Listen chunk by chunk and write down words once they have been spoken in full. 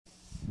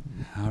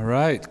All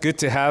right. Good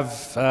to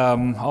have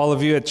all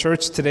of you at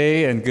church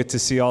today, and good to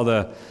see all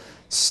the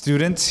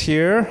students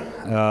here.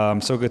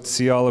 So good to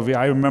see all of you.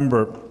 I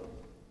remember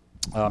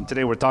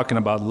today we're talking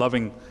about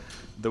loving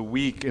the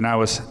weak, and I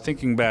was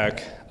thinking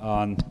back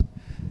on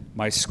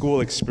my school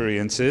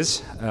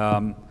experiences.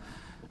 I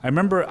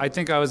remember, I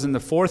think I was in the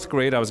fourth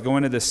grade. I was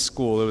going to this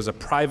school. It was a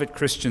private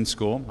Christian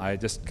school. I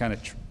just kind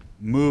of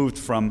moved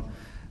from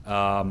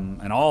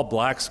an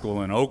all-black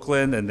school in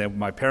Oakland, and then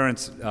my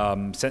parents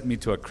sent me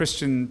to a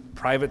Christian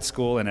private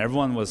school, and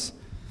everyone was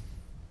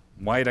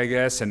white, I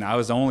guess, and I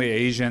was the only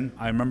Asian.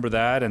 I remember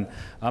that, and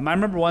I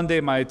remember one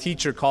day my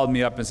teacher called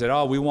me up and said,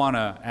 "Oh, we want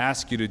to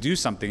ask you to do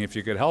something if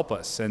you could help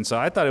us." And so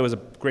I thought it was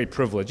a great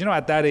privilege. You know,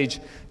 at that age,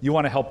 you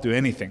want to help do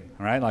anything,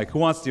 right? Like, who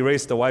wants to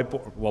erase the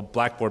whiteboard, well,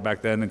 blackboard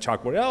back then, and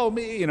chalkboard? Oh,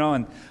 me, you know,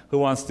 and who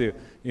wants to,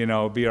 you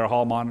know, be our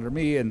hall monitor?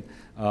 Me, and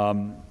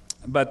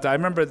but I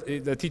remember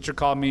the teacher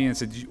called me and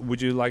said,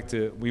 "Would you like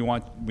to?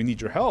 We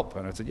need your help."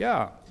 And I said,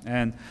 "Yeah."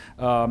 And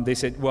they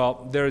said,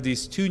 "Well, there are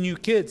these two new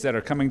kids that are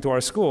coming to our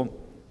school,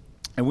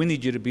 and we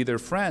need you to be their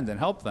friend and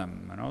help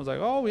them." And I was like,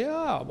 "Oh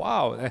yeah,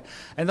 wow!"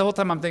 And the whole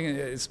time I'm thinking,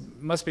 it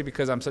must be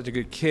because I'm such a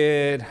good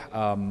kid.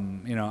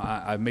 You know,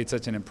 I've made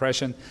such an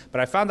impression.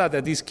 But I found out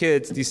that these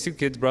two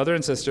kids, brother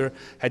and sister,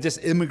 had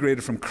just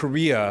immigrated from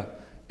Korea,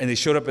 and they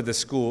showed up at the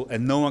school,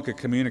 and no one could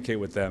communicate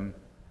with them.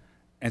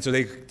 And so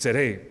they said,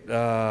 "Hey,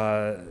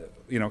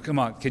 you know, come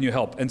on, can you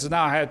help?" And so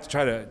now I had to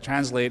try to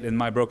translate in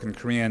my broken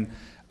Korean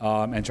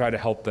and try to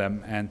help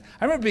them. And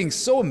I remember being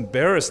so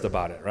embarrassed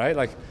about it, right?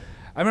 Like,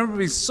 I remember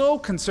being so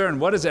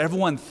concerned. What does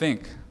everyone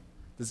think?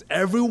 Does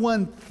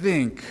everyone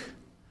think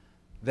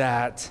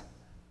that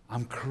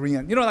I'm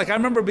Korean? You know, like, I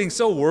remember being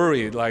so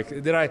worried.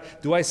 Like,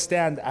 do I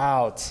stand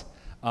out?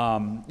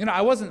 You know,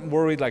 I wasn't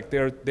worried like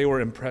they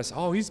were impressed.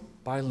 Oh, he's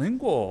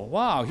bilingual.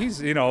 Wow,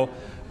 he's, you know,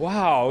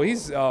 wow,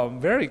 he's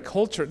very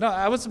cultured. No,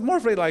 I was more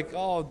afraid like,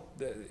 oh,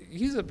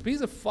 he's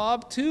a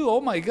fob too.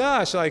 Oh my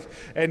gosh, like,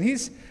 and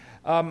he's,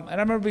 and I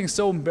remember being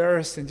so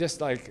embarrassed and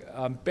just like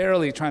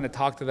barely trying to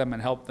talk to them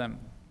and help them.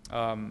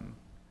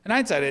 In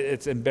hindsight,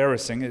 it's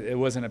embarrassing. It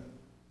wasn't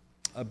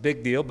a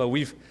big deal, but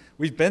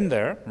we've been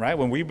there, right?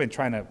 When we've been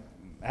had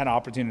an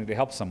opportunity to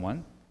help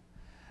someone.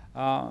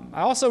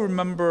 I also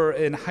remember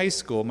in high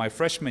school, my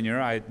freshman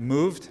year, I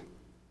moved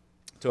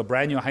to a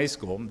brand new high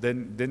school,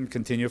 didn't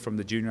continue from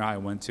the junior high I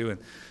went to, and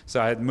so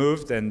I had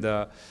moved and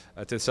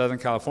to Southern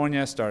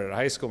California, started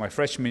high school. My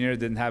freshman year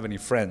didn't have any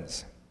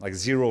friends, like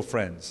zero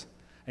friends.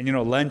 And you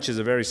know, lunch is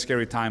a very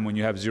scary time when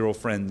you have zero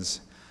friends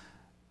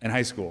in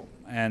high school.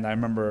 And I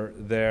remember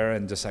there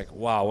and just like,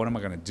 wow, what am I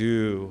going to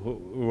do?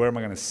 Where am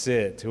I going to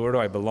sit? Where do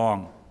I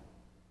belong?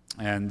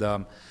 And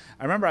I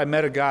remember I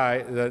met a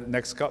guy in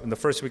the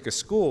first week of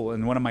school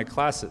in one of my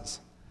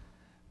classes.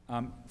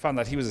 Found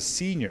out he was a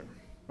senior.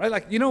 Right?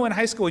 Like, you know, in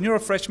high school, when you're a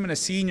freshman, a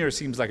senior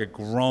seems like a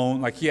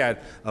grown, like he had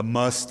a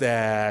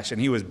mustache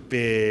and he was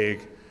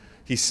big.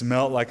 He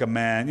smelled like a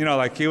man. You know,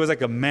 like he was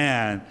like a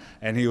man,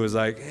 and he was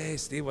like, "Hey,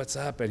 Steve, what's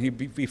up?" And he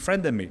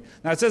befriended me.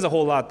 Now, it says a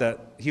whole lot that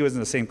he was in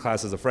the same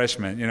class as a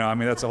freshman. You know, I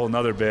mean, that's a whole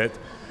nother bit.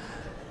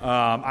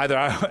 Either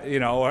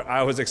or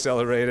I was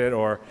accelerated,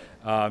 or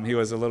he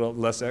was a little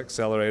less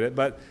accelerated.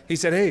 But he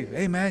said,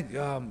 hey,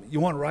 man,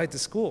 you want a ride to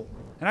school?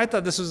 And I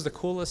thought this was the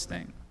coolest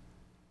thing.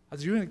 I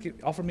said, "You're going to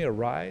offer me a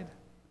ride?"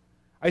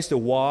 I used to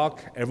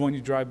walk, everyone you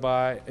drive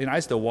by, and I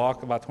used to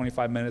walk about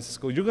 25 minutes to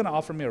school. "You're going to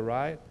offer me a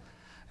ride?"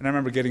 And I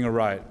remember getting a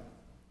ride.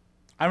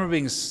 I remember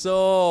being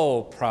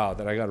so proud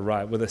that I got a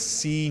ride with a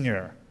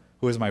senior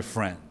who was my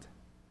friend.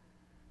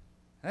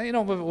 And, you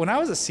know, when I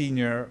was a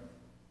senior,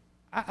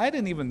 I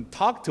didn't even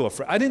talk to a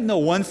friend. I didn't know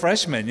one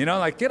freshman, you know,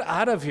 like, get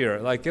out of here.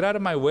 Like, get out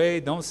of my way.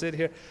 Don't sit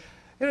here.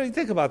 You know, you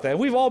think about that.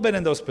 We've all been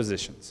in those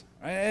positions.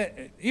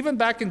 Right? Even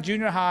back in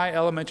junior high,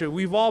 elementary,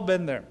 we've all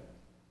been there.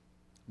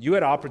 You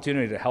had an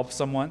opportunity to help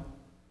someone,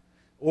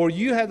 or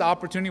you had the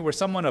opportunity where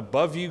someone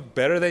above you,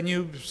 better than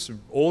you,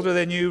 older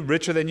than you,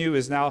 richer than you,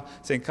 is now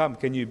saying, "Come,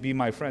 can you be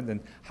my friend?" And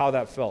how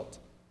that felt.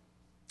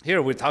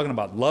 Here we're talking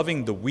about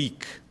loving the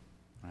weak,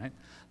 right?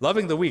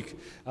 Loving the weak.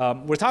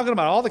 We're talking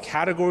about all the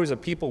categories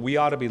of people we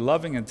ought to be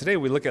loving, and today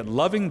we look at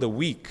loving the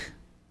weak.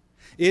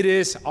 It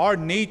is our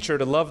nature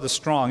to love the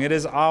strong. It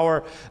is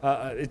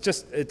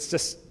it's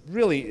just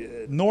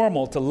really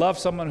normal to love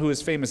someone who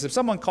is famous. If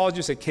someone calls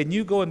you, say, "Can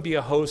you go and be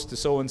a host to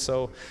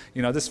so-and-so?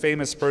 You know, this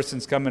famous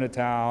person's coming to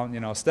town. You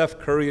know, Steph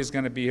Curry is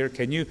going to be here.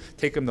 Can you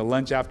take him to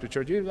lunch after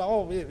church?"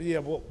 "Oh, yeah,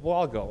 well,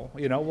 I'll go.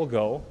 You know, we'll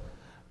go."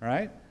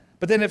 Right?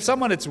 But then if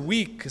someone that's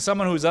weak,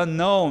 someone who's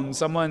unknown,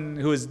 someone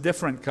who is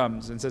different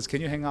comes and says,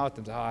 "Can you hang out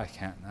with them?" "Oh, I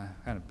can't. I'm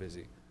kind of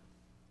busy."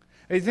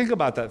 Hey, think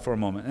about that for a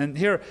moment. And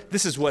here,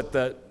 this is what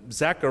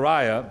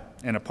Zechariah,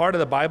 in a part of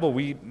the Bible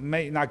we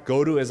may not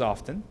go to as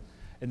often,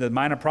 in the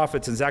Minor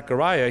Prophets in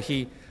Zechariah,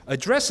 he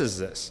addresses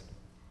this.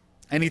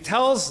 And he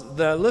tells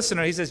the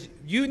listener, he says,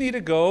 "You need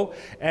to go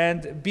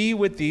and be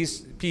with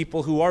these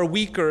people who are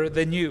weaker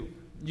than you.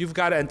 You've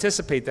got to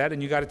anticipate that,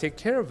 and you've got to take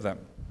care of them.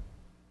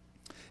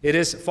 It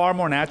is far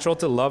more natural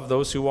to love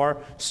those who are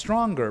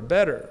stronger,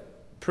 better,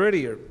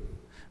 prettier,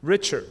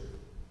 richer,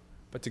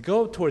 but to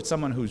go towards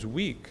someone who's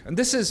weak. And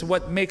this is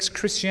what makes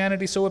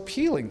Christianity so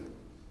appealing.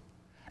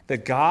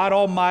 That God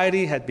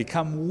Almighty had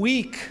become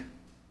weak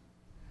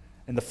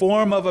in the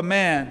form of a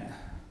man,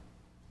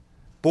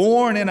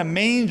 born in a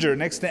manger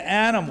next to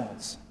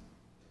animals,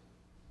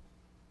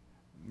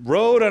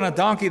 rode on a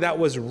donkey that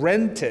was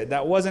rented,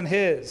 that wasn't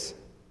his.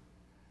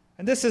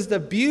 And this is the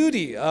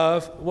beauty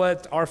of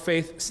what our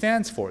faith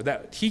stands for,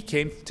 that he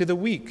came to the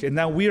weak, and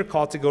now we are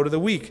called to go to the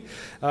weak.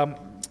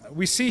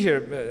 We see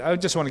here, I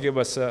just want to give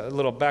us a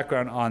little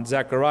background on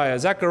Zechariah.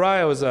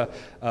 Zechariah was a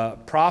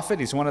prophet.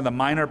 He's one of the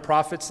minor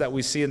prophets that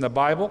we see in the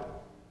Bible.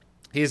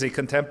 He is a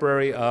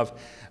contemporary of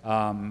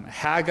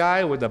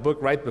Haggai with the book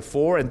right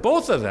before, and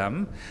both of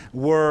them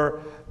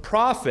were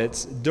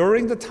prophets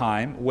during the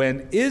time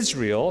when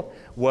Israel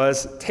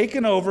was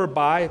taken over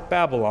by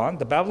Babylon.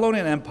 The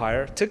Babylonian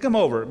Empire took them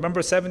over.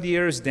 Remember 70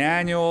 years,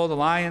 Daniel, the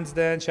lion's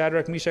den,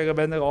 Shadrach, Meshach,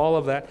 Abednego, all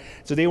of that.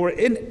 So they were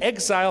in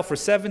exile for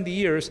 70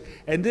 years,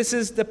 and this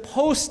is the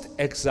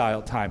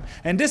post-exile time.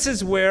 And this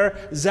is where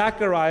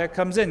Zechariah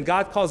comes in.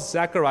 God calls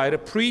Zechariah to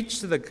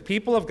preach to the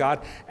people of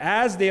God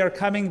as they are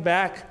coming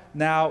back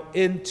now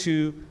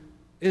into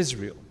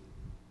Israel,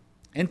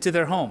 into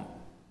their home.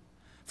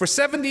 For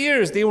 70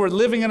 years, they were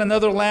living in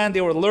another land.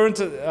 They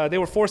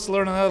were forced to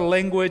learn another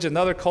language,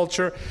 another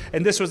culture.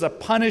 And this was a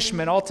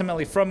punishment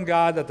ultimately from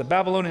God that the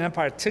Babylonian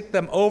Empire took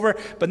them over.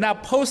 But now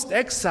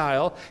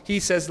post-exile, he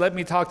says, let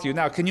me talk to you.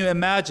 Now, can you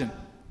imagine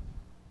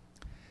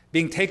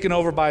being taken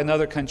over by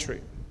another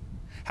country,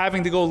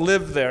 having to go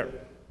live there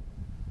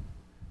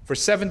for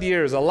 70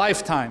 years, a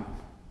lifetime,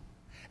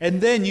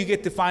 and then you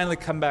get to finally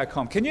come back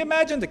home? Can you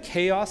imagine the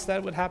chaos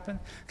that would happen?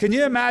 Can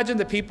you imagine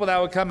the people that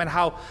would come and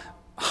how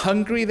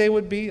hungry they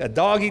would be? A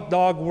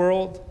dog-eat-dog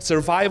world,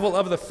 survival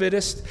of the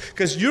fittest.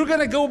 Because you're going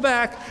to go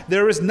back,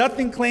 there is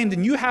nothing claimed,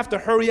 and you have to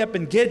hurry up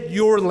and get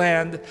your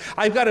land.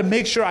 I've got to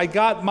make sure I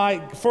got my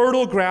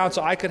fertile ground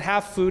so I could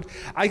have food.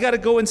 I got to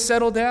go and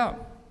settle down.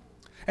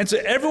 And so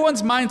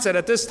everyone's mindset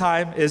at this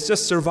time is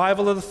just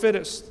survival of the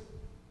fittest.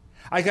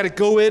 I got to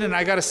go in and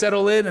I got to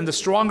settle in, and the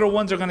stronger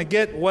ones are going to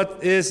get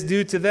what is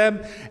due to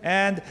them,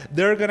 and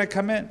they're going to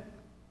come in.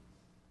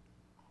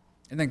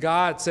 And then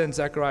God sends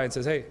Zechariah and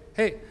says,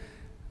 hey,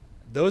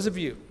 those of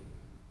you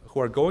who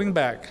are going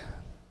back,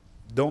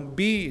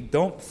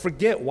 don't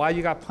forget why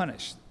you got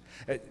punished.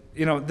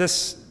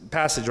 This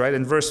passage, right,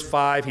 in verse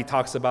 5, he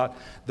talks about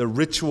the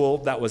ritual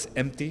that was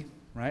empty,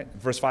 right?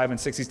 Verse 5 and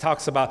 6, he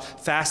talks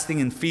about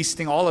fasting and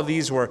feasting. All of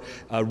these were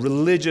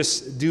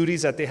religious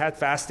duties that they had,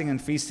 fasting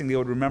and feasting. They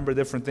would remember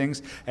different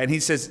things. And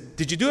he says,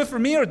 did you do it for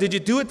me or did you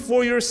do it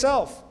for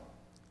yourself?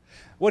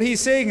 What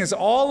he's saying is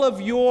all of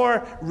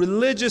your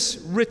religious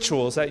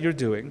rituals that you're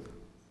doing,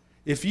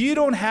 if you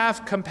don't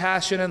have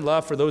compassion and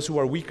love for those who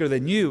are weaker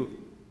than you,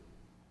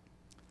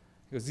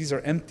 because these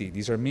are empty,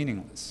 these are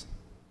meaningless.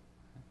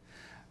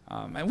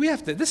 And we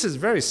have to, this is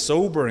very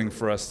sobering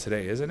for us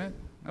today, isn't it?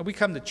 We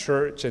come to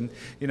church and,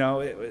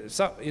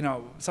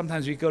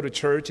 sometimes we go to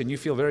church and you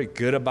feel very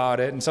good about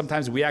it, and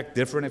sometimes we act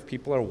different if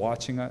people are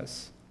watching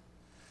us.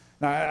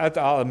 Now,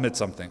 I'll admit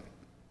something.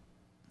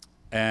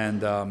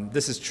 And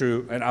this is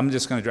true, and I'm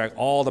just going to drag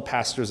all the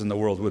pastors in the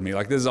world with me.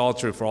 Like, this is all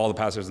true for all the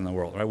pastors in the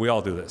world, right? We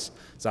all do this.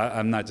 So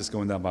I'm not just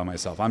going down by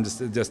myself. I'm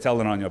just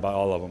telling on you about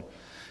all of them.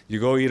 You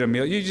go eat a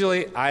meal.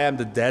 Usually, I am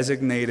the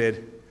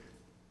designated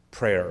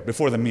prayer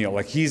before the meal.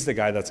 Like, he's the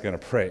guy that's going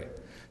to pray.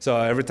 So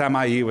every time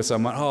I eat with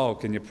someone, oh,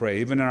 can you pray?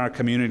 Even in our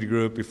community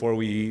group, before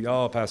we eat,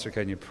 oh, pastor,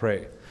 can you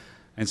pray?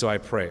 And so I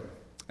pray.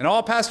 And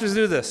all pastors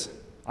do this.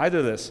 I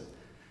do this.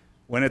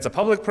 When it's a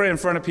public prayer in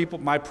front of people,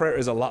 my prayer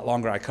is a lot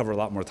longer. I cover a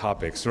lot more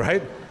topics,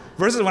 right?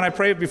 Versus when I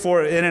pray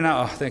before in and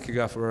out, oh, thank you,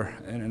 God, for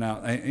in and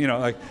out.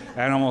 Like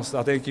animals,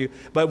 oh, thank you.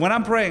 But when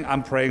I'm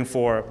praying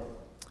for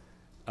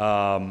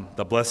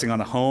the blessing on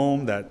the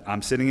home that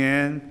I'm sitting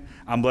in.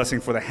 I'm blessing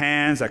for the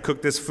hands that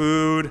cook this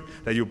food,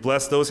 that you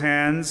bless those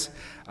hands.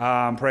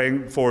 I'm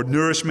praying for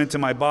nourishment to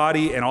my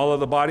body and all of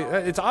the body.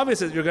 It's obvious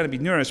that you're going to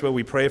be nourished, but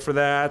we pray for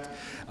that.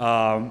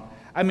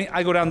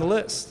 I go down the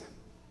list.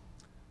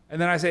 And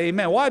then I say,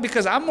 amen. Why?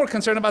 Because I'm more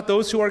concerned about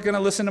those who are going to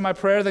listen to my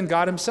prayer than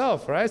God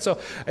himself, right? So,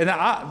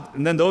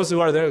 and then those who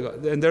are there,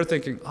 and they're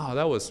thinking, oh,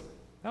 that was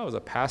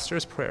a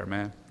pastor's prayer,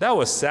 man. That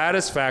was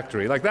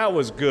satisfactory. Like, that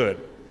was good.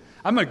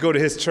 I'm going to go to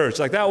his church.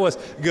 Like, that was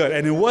good.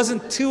 And it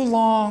wasn't too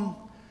long,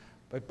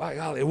 but by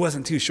golly, it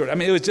wasn't too short.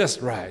 It was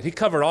just right. He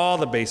covered all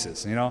the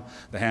bases,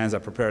 the hands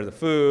that prepare the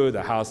food,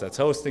 the house that's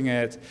hosting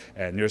it,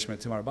 and nourishment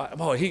to my body.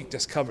 Oh, he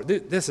just covered.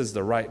 This is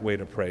the right way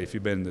to pray if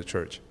you've been in the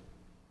church.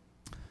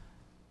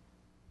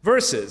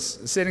 Versus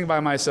sitting by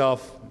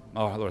myself,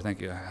 oh, Lord,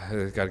 thank you.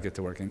 I got to get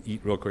to work and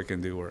eat real quick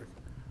and do work.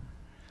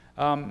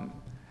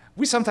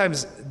 We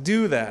sometimes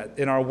do that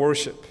in our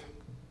worship.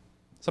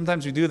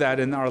 Sometimes we do that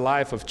in our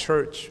life of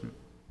church.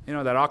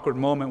 That awkward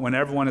moment when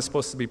everyone is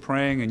supposed to be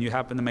praying and you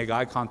happen to make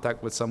eye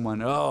contact with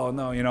someone. Oh,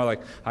 no,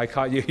 like, I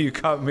caught you, you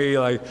caught me,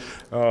 like,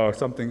 oh,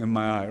 something in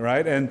my eye,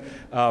 right? And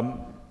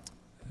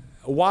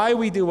why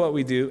we do what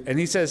we do. And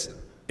he says,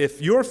 if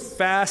you're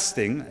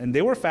fasting, and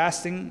they were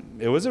fasting,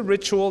 it was a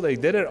ritual, they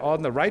did it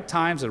on the right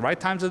times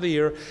of the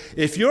year.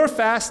 If your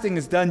fasting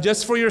is done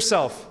just for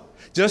yourself,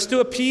 just to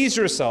appease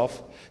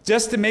yourself,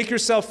 just to make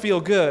yourself feel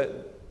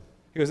good,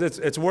 because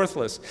it's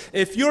worthless.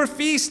 If you're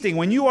feasting,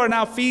 when you are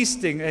now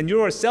feasting and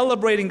you are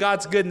celebrating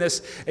God's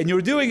goodness, and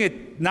you're doing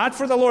it not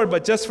for the Lord,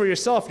 but just for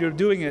yourself, you're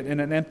doing it in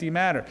an empty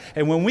manner.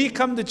 And when we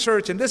come to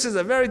church, and this is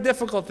a very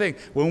difficult thing,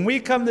 when we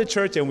come to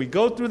church and we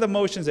go through the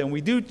motions and we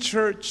do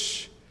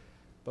church,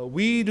 but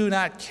we do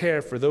not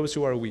care for those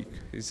who are weak,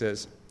 he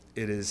says,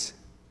 it is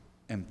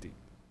empty.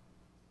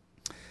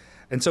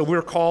 And so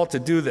we're called to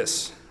do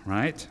this,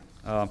 right?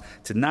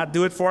 To not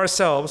do it for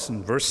ourselves,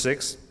 in verse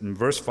 6, in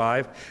verse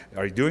 5,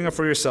 are you doing it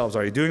for yourselves?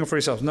 Are you doing it for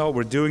yourselves? No,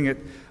 we're doing it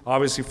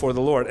obviously for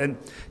the Lord. And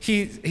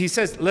he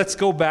says, let's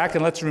go back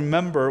and let's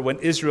remember when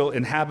Israel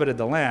inhabited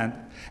the land.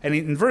 And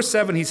in verse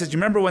 7, he says, you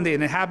remember when they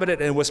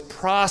inhabited and it was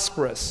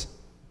prosperous.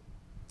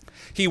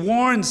 He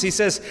warns, he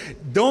says,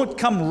 don't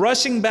come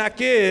rushing back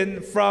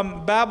in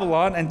from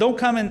Babylon, and don't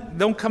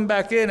come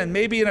back in, and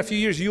maybe in a few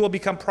years you will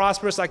become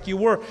prosperous like you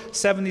were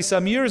 70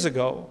 some years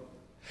ago.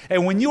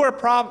 And when you are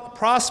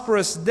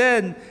prosperous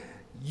then,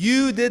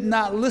 you did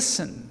not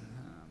listen.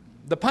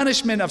 The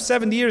punishment of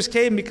 70 years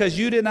came because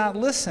you did not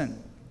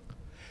listen.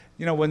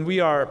 You know, when we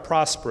are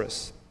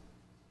prosperous,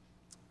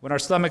 when our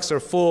stomachs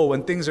are full,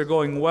 when things are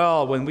going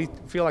well, when we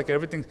feel like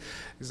everything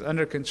is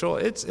under control,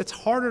 it's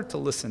harder to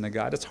listen to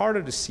God. It's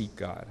harder to seek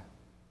God.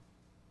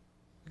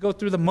 We go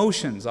through the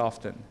motions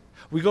often.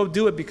 We go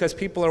do it because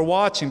people are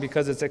watching,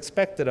 because it's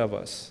expected of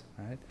us,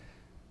 right?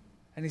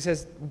 And he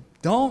says,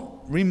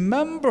 don't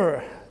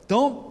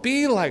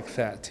be like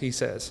that, he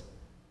says.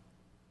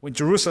 When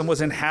Jerusalem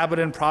was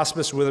inhabited and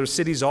prosperous, with her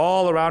cities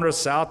all around her,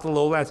 south, the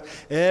lowlands,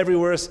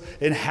 everywhere is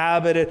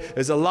inhabited.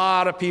 There's a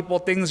lot of people,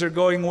 things are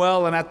going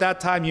well, and at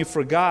that time you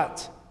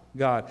forgot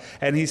God.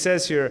 And he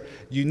says here,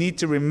 you need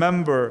to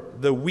remember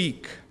the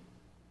weak.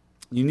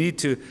 You need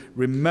to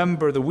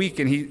remember the weak.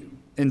 And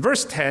in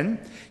verse 10,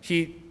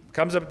 he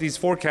comes up with these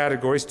 4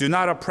 categories. Do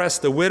not oppress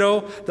the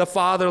widow, the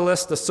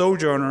fatherless, the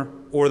sojourner,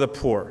 or the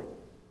poor.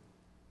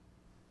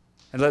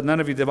 And let none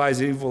of you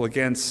devise evil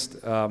against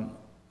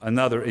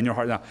another in your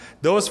heart. Now,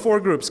 those 4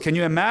 groups, can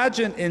you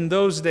imagine in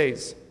those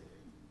days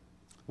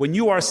when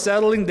you are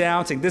settling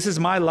down, saying, this is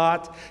my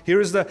lot,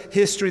 here is the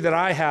history that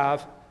I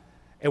have,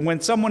 and when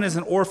someone is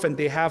an orphan,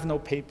 they have no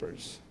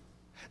papers.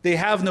 They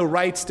have no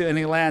rights to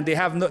any land. They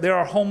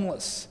are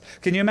homeless.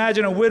 Can you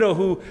imagine a widow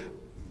who,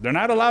 they're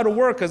not allowed to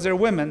work because they're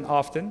women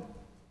often,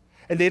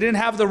 and they didn't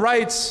have the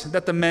rights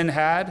that the men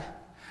had,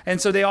 and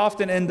so they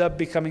often end up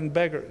becoming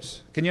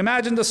beggars. Can you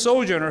imagine the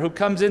sojourner who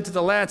comes into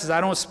the land and says,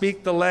 I don't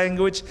speak the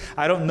language,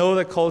 I don't know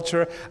the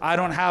culture, I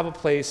don't have a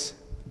place,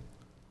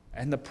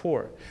 and the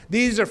poor.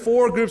 These are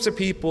 4 groups of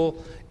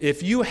people.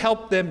 If you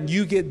help them,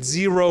 you get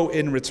 0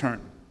 in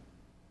return.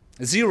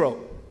 0.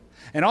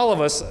 And all of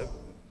us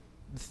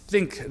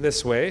think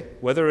this way,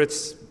 whether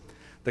it's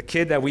the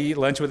kid that we eat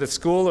lunch with at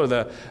school, or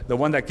the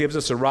one that gives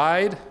us a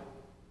ride,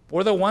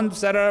 or the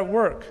ones that are at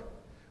work.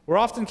 We're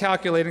often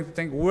calculating to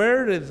think,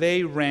 where do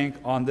they rank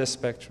on this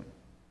spectrum?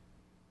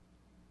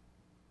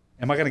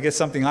 Am I going to get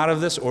something out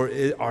of this, or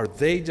are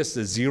they just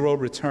a 0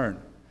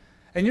 return?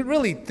 And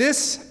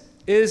this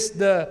is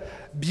the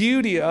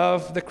beauty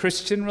of the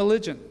Christian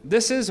religion.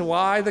 This is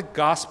why the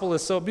gospel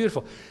is so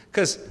beautiful.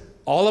 Because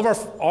all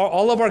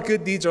of our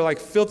good deeds are like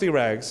filthy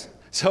rags.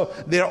 So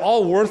they're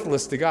all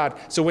worthless to God.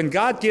 So when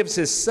God gives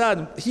his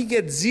son, he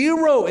gets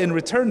 0 in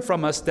return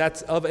from us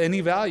that's of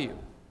any value.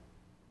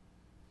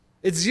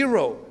 It's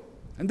 0.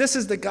 And this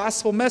is the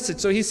gospel message.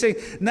 So he's saying,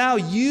 now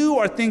you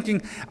are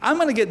thinking, I'm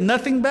going to get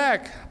nothing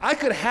back. I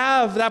could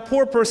have that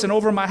poor person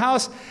over my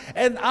house,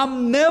 and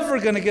I'm never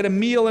going to get a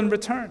meal in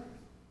return.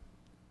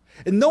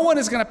 And no one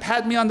is going to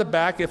pat me on the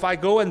back if I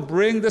go and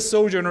bring the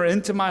sojourner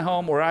into my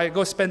home, or I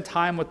go spend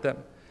time with them.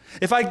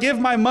 If I give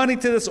my money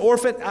to this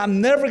orphan, I'm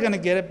never going to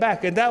get it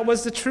back. And that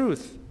was the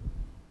truth.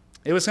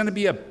 It was going to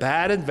be a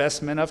bad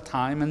investment of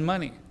time and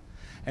money.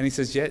 And he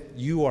says, yet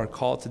you are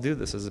called to do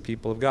this as a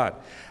people of God.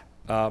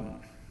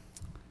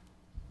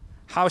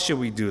 How should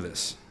we do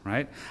this,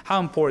 right?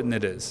 How important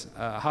it is.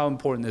 How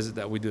important is it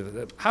that we do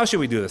this? How should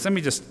we do this? Let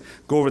me just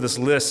go over this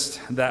list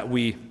that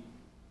we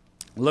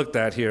looked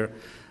at here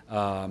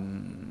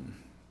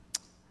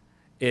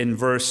in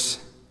verse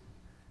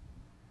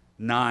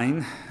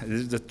 9.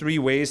 The 3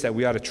 ways that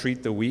we ought to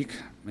treat the weak.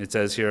 It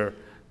says here,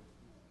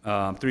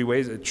 3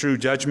 ways: true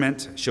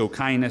judgment, show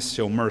kindness,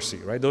 show mercy,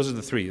 right? Those are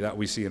the 3 that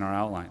we see in our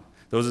outline.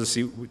 Those are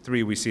the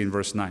 3 we see in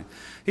verse 9.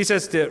 He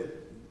says to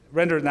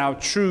render now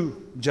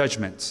true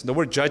judgments. The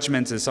word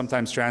judgments is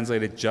sometimes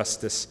translated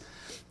justice.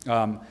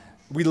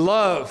 We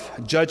love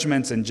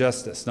judgments and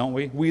justice, don't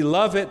we? We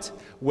love it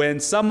when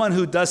someone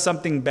who does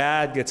something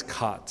bad gets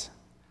caught.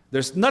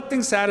 There's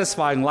nothing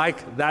satisfying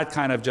like that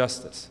kind of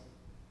justice.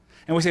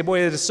 And we say,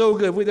 boy, it is so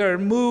good. There are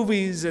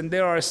movies and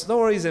there are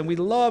stories, and we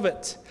love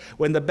it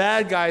when the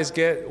bad guys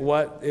get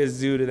what is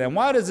due to them.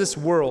 Why does this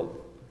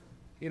world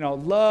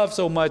love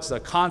so much the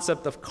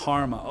concept of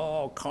karma.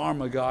 Oh,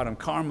 karma got him.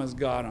 Karma's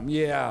got him.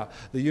 Yeah,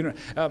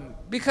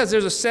 because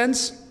there's a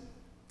sense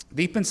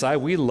deep inside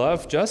we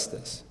love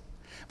justice.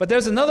 But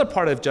there's another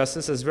part of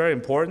justice that's very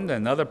important.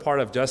 Another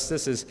part of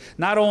justice is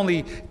not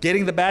only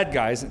getting the bad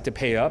guys to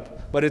pay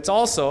up, but it's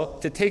also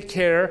to take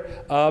care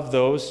of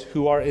those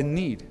who are in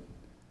need,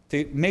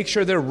 to make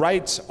sure their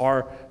rights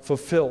are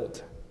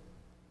fulfilled.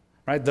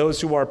 Right? Those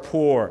who are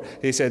poor,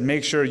 he said,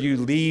 make sure you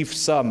leave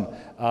some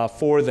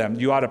for them.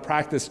 You ought to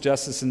practice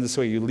justice in this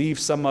way. You leave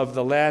some of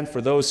the land for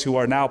those who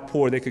are now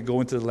poor. They could go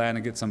into the land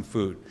and get some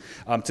food.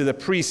 To the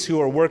priests who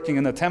are working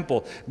in the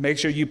temple, make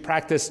sure you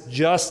practice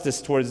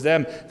justice towards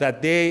them,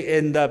 that they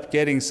end up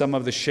getting some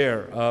of the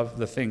share of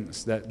the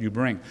things that you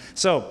bring.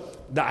 So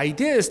the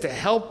idea is to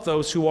help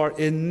those who are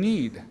in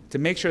need, to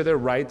make sure their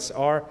rights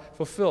are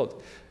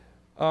fulfilled.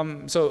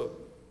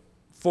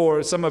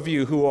 For some of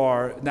you who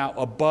are now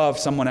above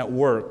someone at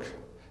work,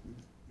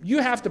 you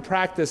have to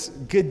practice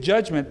good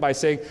judgment by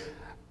saying,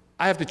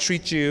 I have to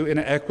treat you in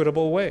an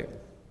equitable way.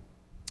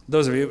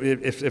 Those of you,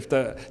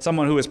 if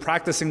someone who is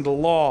practicing the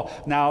law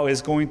now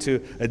is going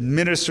to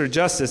administer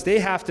justice, they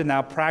have to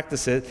now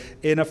practice it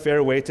in a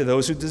fair way to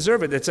those who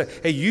deserve it. It's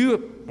hey,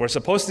 you were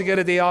supposed to get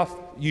a day off,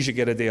 you should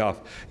get a day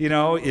off.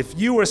 If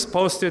you were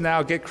supposed to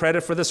now get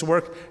credit for this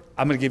work,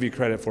 I'm going to give you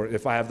credit for it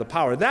if I have the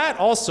power. That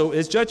also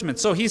is judgment.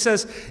 So he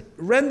says,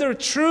 render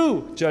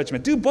true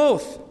judgment. Do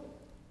both.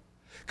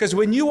 Because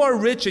when you are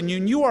rich and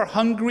you are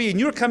hungry and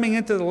you're coming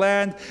into the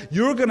land,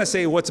 you're going to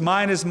say what's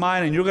mine is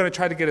mine, and you're going to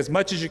try to get as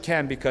much as you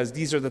can because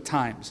these are the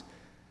times.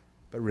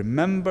 But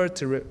remember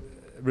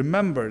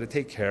to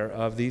take care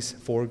of these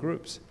four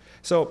groups.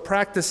 So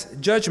practice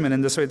judgment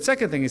in this way. The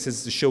second thing he says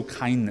is to show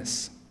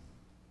kindness.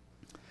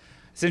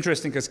 It's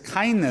interesting because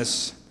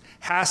kindness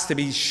has to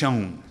be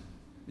shown.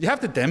 You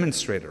have to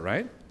demonstrate it,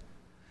 right?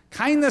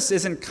 Kindness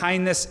isn't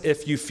kindness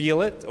if you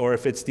feel it or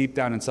if it's deep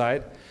down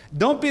inside.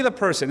 Don't be the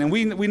person, and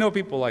we know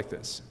people like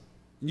this.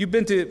 You've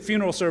been to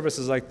funeral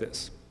services like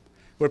this,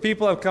 where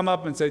people have come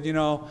up and said,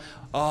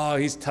 oh,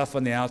 he's tough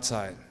on the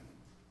outside.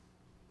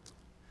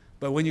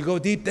 But when you go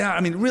deep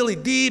down, really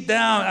deep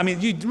down,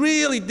 you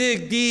really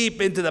dig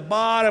deep into the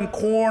bottom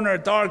corner,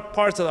 dark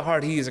parts of the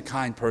heart, he is a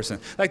kind person.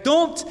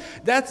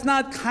 That's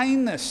not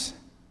kindness.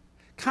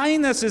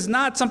 Kindness is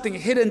not something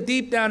hidden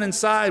deep down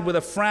inside with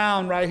a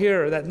frown right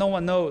here that no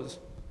one knows.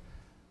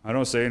 I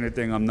don't say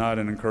anything. I'm not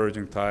an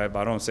encouraging type.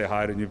 I don't say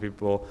hi to new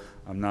people.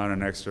 I'm not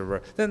an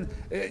extrovert. Then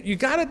you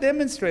got to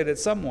demonstrate it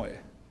some way.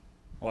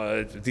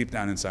 Well, deep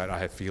down inside, I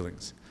have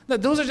feelings. No,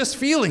 those are just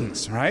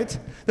feelings, right?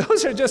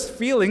 Those are just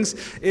feelings.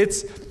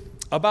 It's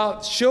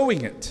about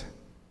showing it.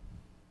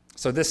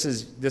 So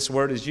this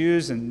word is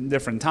used in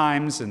different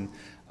times, and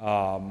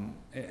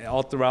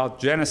all throughout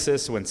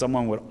Genesis, when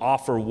someone would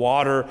offer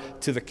water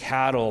to the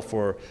cattle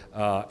for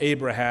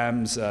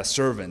Abraham's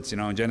servants,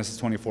 in Genesis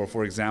 24,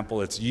 for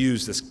example, it's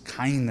used as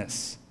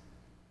kindness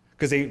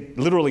because they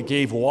literally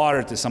gave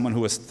water to someone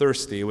who was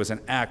thirsty. It was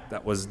an act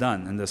that was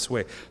done in this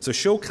way. So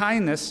show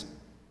kindness,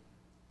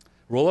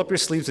 roll up your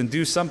sleeves and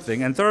do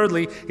something. And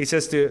thirdly, he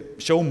says to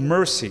show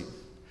mercy.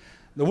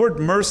 The word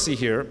mercy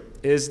here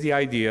is the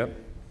idea,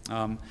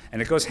 and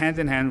it goes hand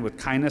in hand with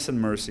kindness and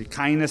mercy.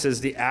 Kindness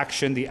is the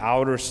action, the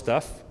outer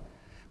stuff.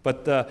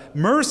 But the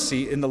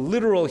mercy in the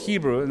literal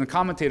Hebrew, and the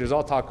commentators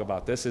all talk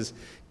about this,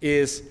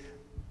 is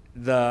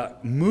the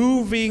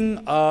moving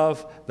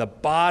of the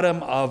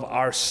bottom of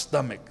our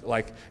stomach.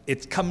 Like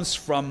it comes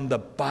from the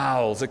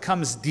bowels. It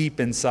comes deep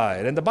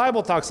inside. And the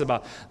Bible talks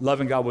about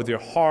loving God with your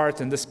heart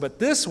and this, but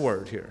this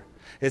word here,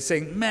 it's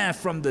saying, man,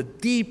 from the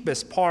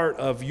deepest part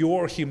of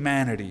your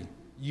humanity,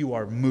 you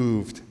are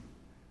moved.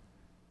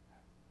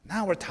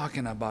 Now we're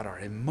talking about our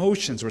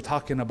emotions. We're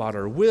talking about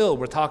our will.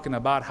 We're talking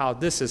about how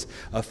this is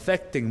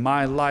affecting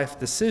my life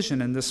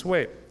decision in this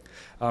way.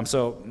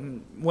 So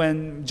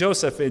when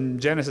Joseph in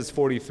Genesis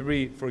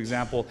 43, for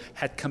example,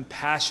 had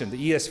compassion,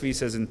 the ESV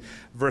says in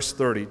verse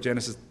 30,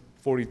 Genesis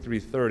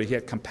 43:30, he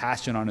had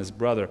compassion on his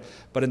brother.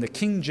 But in the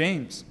King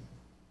James,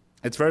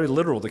 it's very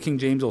literal. The King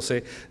James will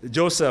say,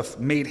 Joseph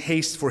made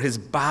haste for his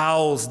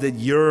bowels did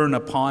yearn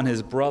upon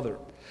his brother.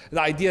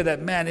 The idea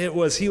that, man, he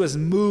was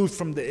moved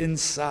from the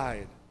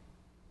inside.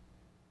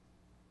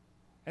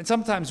 And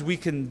sometimes we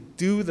can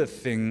do the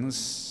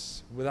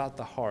things without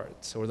the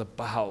heart or the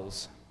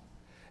bowels.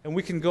 And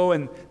we can go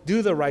and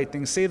do the right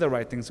things, say the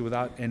right things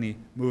without any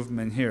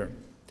movement here,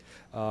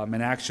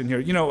 and action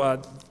here.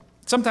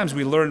 Sometimes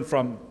we learn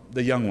from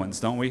the young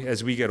ones, don't we,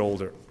 as we get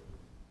older.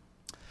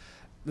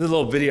 This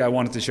little video I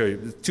wanted to show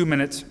you, 2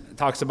 minutes, it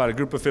talks about a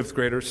group of fifth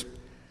graders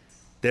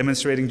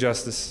demonstrating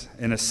justice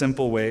in a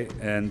simple way,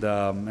 and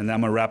I'm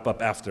going to wrap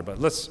up after, but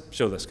let's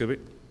show this, could we?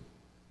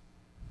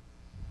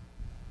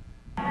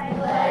 I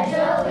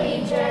pledge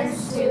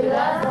allegiance to the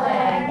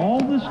flag. All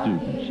the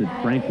students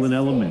at Franklin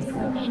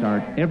Elementary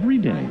start every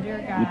day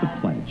with the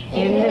pledge.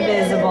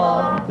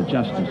 Indivisible. The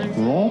justice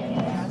for all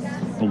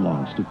part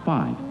belongs to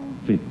 5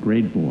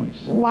 fifth-grade boys.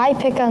 Why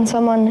pick on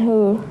someone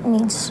who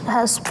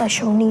has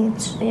special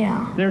needs?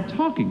 Yeah. They're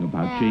talking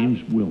about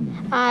James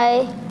Willman.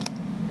 I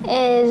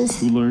is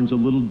who learns a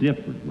little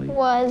differently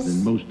Was.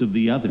 than most of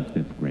the other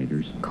fifth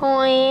graders,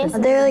 coin.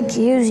 they're like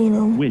using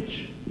them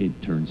which,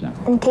 it turns out,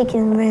 and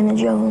taking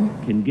advantage of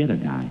them can get a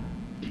guy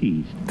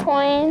teased.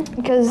 Coin.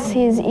 because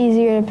he's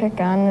easier to pick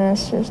on, and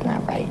it's just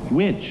not right.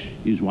 Which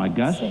is why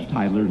Gus,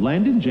 Tyler,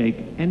 Landon, Jake,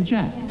 and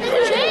Jack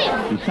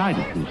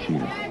decided this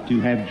year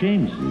to have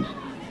James's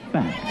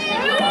back.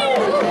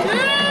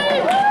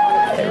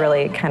 It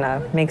really kind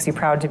of makes you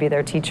proud to be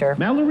their teacher.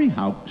 Mallory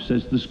Haupt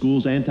says the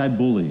school's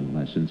anti-bullying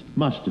lessons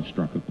must have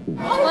struck a chord.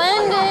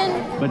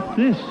 Landon. But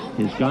this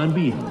has gone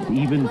beyond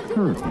even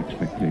her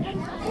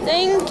expectations.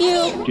 Thank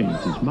you.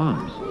 James's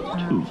mom's,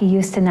 too. He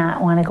used to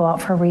not want to go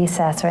out for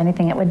recess or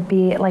anything. It would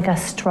be like a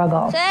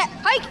struggle.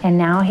 And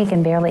now he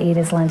can barely eat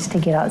his lunch to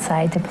get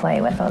outside to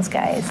play with those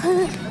guys.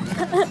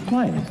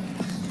 Play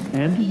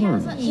and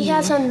learn. He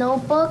has a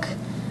notebook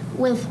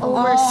with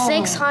over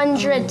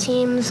 600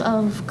 teams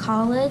of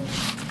college.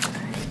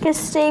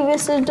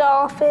 Gustavus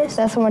Adolphus.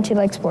 That's how much he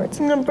likes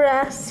sports.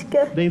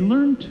 Nebraska. They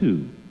learned,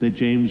 too, that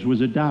James was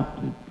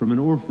adopted from an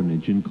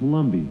orphanage in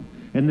Colombia,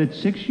 and that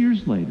 6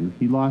 years later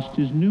he lost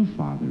his new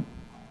father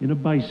in a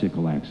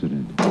bicycle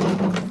accident.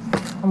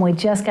 And we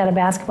just got a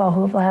basketball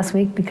hoop last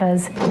week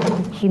because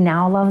he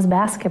now loves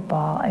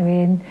basketball. I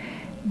mean,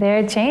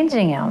 they're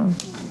changing him.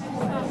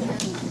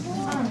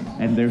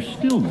 And they're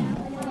still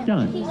not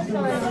done.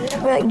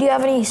 We're like, do you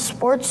have any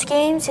sports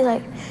games?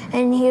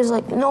 And he was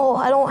like, no,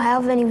 I don't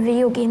have any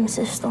video game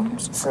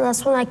systems. So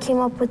that's when I came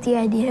up with the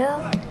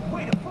idea.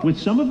 With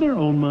some of their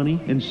own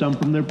money and some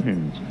from their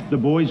parents, the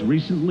boys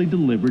recently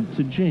delivered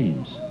to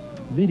James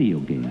video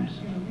games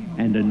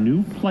and a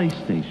new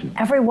PlayStation.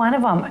 Every one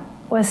of them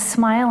was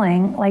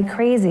smiling like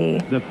crazy.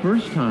 The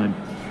first time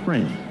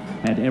friends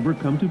had ever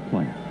come to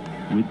play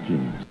with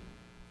James.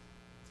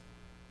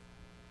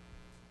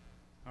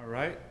 All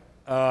right.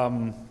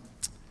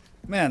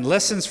 Man,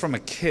 lessons from a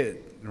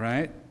kid,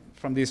 right?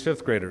 From these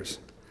fifth graders.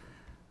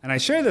 And I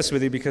share this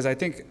with you because I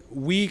think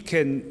we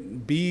can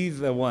be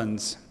the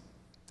ones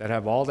that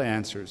have all the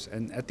answers.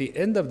 And at the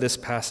end of this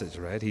passage,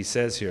 right, he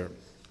says here,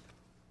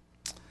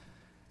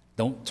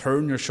 don't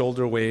turn your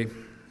shoulder away,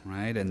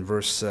 right? In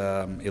verse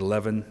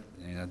 11,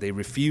 they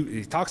refuse.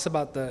 He talks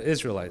about the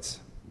Israelites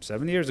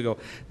 7 years ago.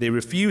 They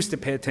refused to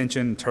pay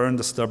attention, turned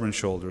the stubborn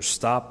shoulder,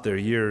 stopped their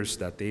ears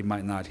that they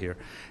might not hear,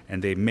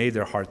 and they made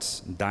their hearts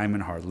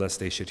diamond hard, lest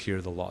they should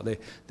hear the law.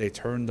 They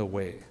turned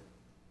away,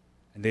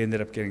 and they ended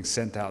up getting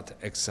sent out to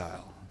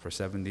exile for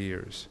 70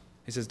 years.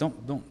 He says,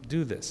 don't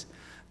do this.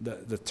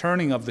 The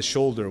turning of the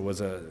shoulder was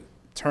a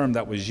term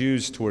that was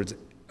used towards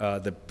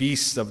the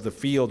beasts of the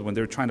field when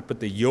they were trying to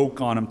put the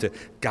yoke on them to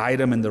guide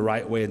them in the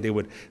right way, and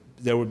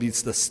there would be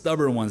the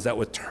stubborn ones that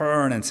would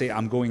turn and say,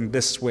 I'm going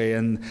this way.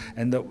 And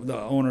the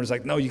owner's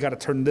like, no, you got to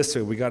turn this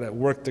way. We got to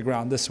work the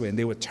ground this way. And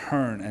they would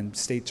turn and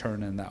stay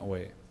turned in that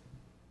way.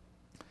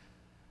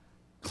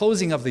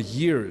 Closing of the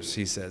ears,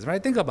 he says,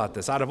 right? Think about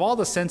this. Out of all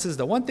the senses,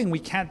 the one thing we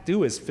can't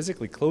do is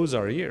physically close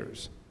our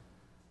ears.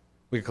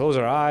 We can close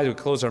our eyes, we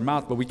can close our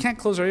mouth, but we can't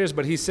close our ears.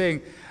 But he's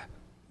saying,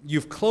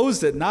 you've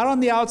closed it, not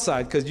on the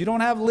outside, because you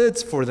don't have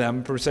lids for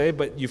them per se,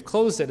 but you've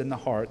closed it in the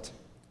heart.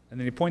 And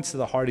then he points to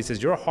the heart. He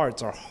says, your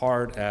hearts are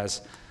hard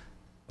as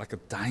like a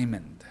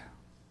diamond.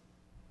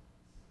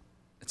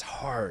 It's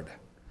hard.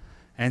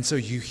 And so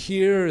you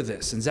hear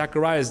this, and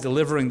Zechariah is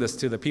delivering this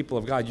to the people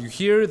of God. You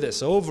hear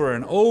this over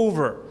and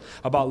over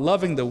about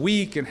loving the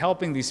weak and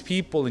helping these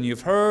people, and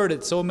you've heard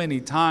it so many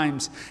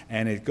times,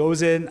 and it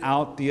goes in,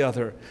 out the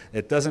other.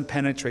 It doesn't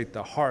penetrate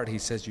the heart. He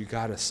says you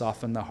got to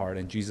soften the heart,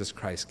 and Jesus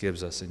Christ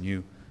gives us a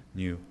new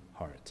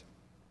heart.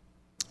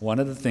 One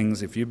of the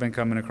things, if you've been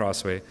coming to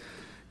Crossway,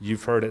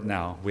 you've heard it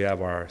now. We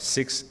have our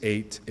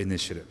 6-8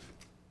 initiative.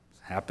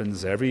 It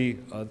happens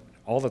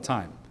all the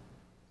time.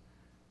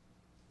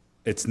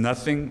 It's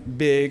nothing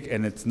big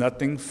and it's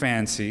nothing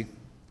fancy,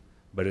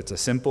 but it's a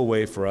simple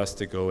way for us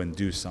to go and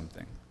do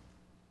something.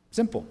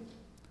 Simple.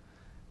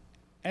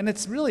 And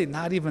it's really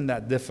not even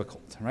that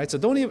difficult, right? So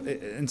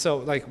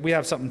we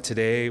have something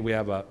today. We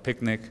have a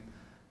picnic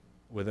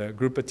with a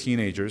group of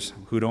teenagers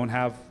who don't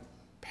have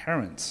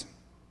parents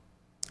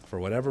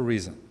for whatever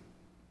reason.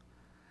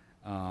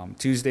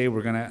 Tuesday,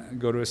 we're going to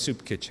go to a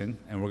soup kitchen,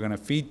 and we're going to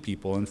feed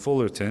people in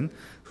Fullerton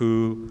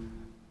who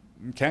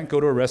can't go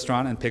to a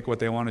restaurant and pick what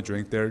they want to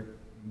drink.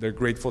 They're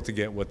grateful to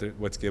get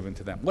what's given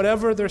to them,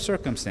 whatever their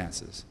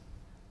circumstances.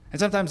 And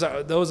sometimes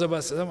those of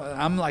us,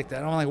 I'm like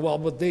that. I'm like, well,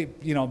 but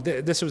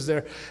this was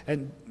their,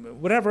 and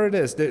whatever it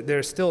is,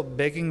 they're still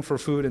begging for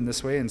food in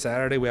this way. And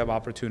Saturday we have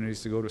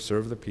opportunities to go to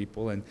serve the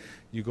people, and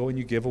you go and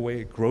you give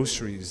away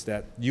groceries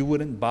that you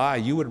wouldn't buy,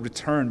 you would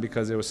return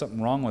because there was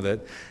something wrong with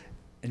it,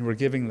 and we're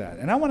giving that.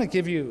 And I want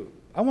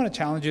to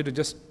challenge you to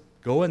just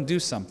go and do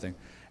something.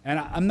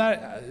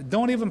 And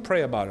don't even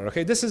pray about it,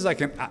 okay? This is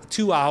like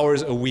 2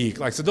 hours a week.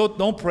 So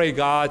don't pray,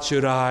 God,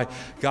 should I?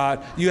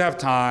 God, you have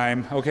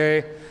time,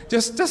 okay?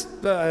 Just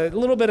a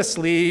little bit of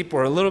sleep,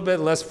 or a little bit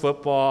less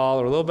football,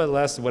 or a little bit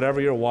less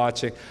whatever you're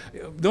watching.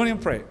 Don't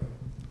even pray.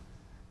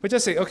 But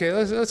just say, okay,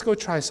 let's go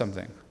try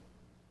something.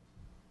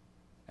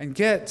 And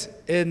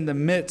get in the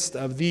midst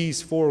of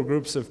these 4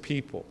 groups of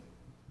people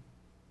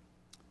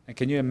And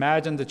can you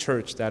imagine the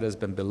church that has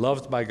been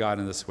beloved by God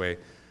in this way,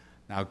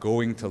 now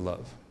going to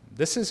love?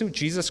 This is who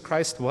Jesus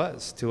Christ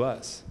was to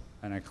us.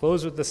 And I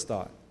close with this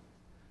thought,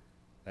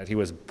 that he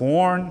was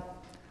born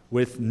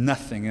with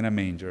nothing in a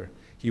manger.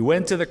 He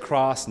went to the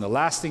cross, and the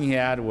last thing he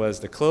had was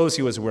the clothes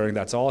he was wearing.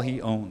 That's all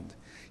he owned.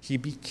 He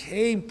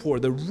became poor,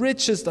 the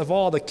richest of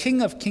all. The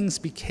King of Kings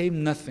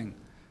became nothing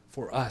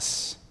for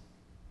us.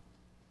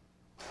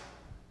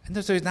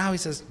 And so now he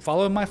says,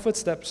 follow in my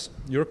footsteps.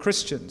 You're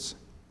Christians.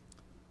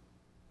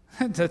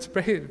 That's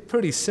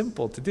pretty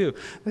simple to do.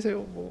 I say,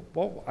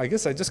 well, I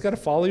guess I just got to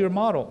follow your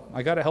model.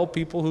 I got to help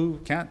people who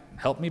can't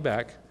help me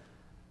back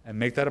and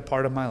make that a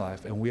part of my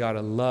life. And we ought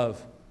to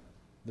love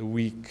the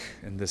weak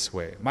in this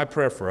way. My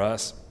prayer for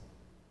us,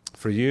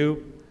 for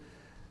you,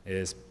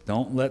 is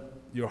don't let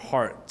your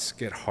heart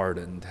get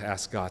hardened.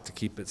 Ask God to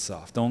keep it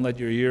soft. Don't let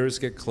your ears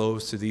get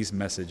closed to these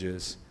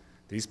messages,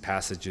 these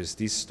passages,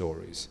 these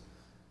stories.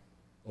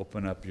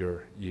 Open up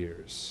your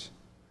ears.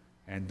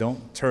 And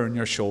don't turn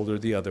your shoulder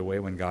the other way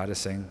when God is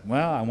saying,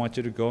 well, I want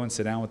you to go and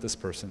sit down with this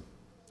person.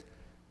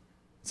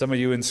 Some of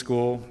you in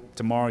school,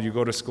 tomorrow you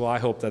go to school, I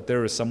hope that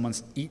there is someone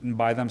eating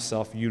by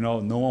themselves, no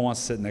one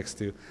wants to sit next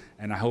to.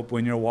 And I hope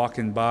when you're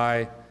walking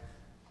by,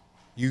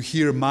 you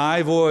hear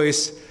my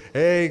voice,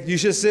 hey, you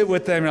should sit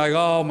with them. You're like,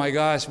 oh my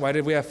gosh, why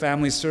did we have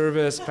family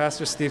service?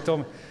 Pastor Steve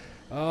told me.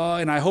 Oh,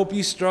 and I hope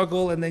you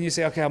struggle, and then you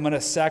say, okay, I'm going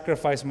to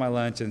sacrifice my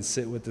lunch and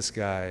sit with this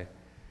guy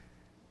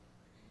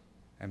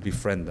and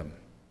befriend them.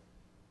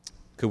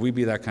 Could we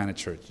be that kind of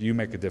church? You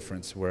make a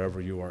difference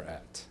wherever you are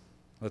at.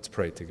 Let's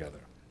pray together.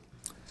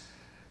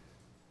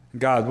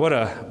 God, what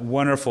a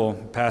wonderful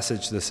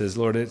passage this is.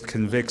 Lord, it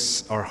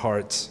convicts our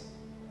hearts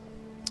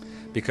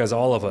because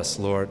all of us,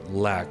 Lord,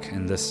 lack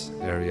in this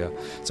area.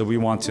 So we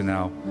want to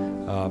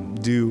now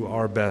do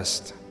our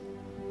best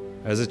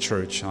as a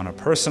church, on a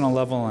personal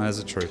level and as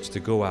a church, to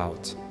go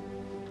out,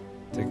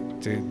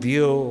 to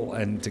deal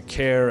and to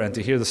care and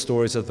to hear the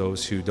stories of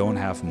those who don't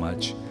have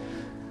much,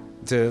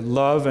 to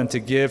love and to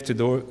give to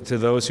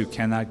those who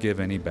cannot give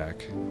any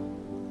back.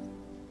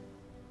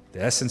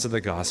 The essence of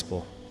the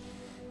gospel,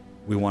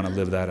 we want to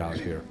live that out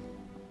here.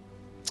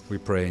 We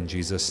pray in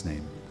Jesus'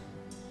 name.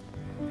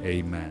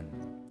 Amen.